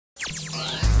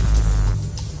Let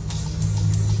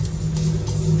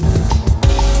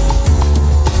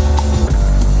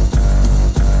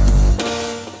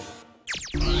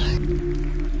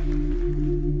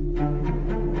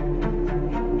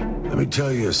me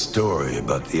tell you a story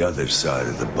about the other side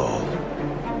of the ball.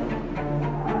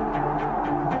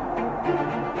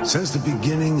 Since the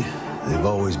beginning, they've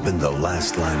always been the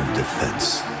last line of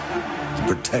defense, the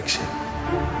protection,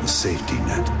 the safety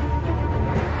net.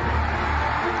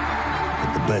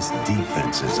 But the best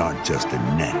defenses aren't just a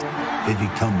net. They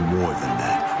become more than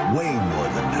that, way more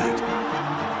than that.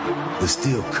 The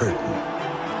steel curtain,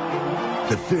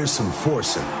 the fearsome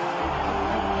foursome,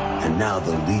 and now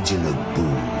the Legion of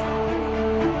Boom.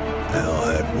 They all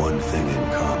had one thing in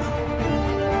common.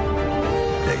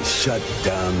 They shut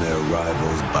down their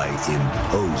rivals by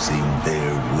imposing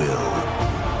their will.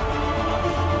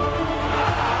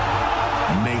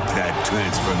 Make that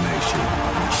transformation.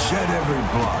 Shed every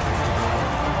block.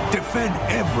 Defend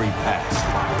every pass.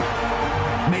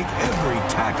 Make every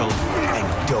tackle, and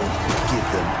don't give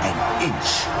them an inch.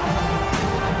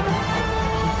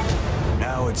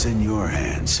 Now it's in your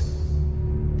hands.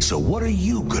 So what are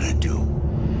you gonna do?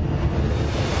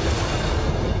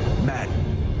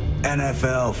 Madden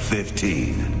NFL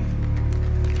 15.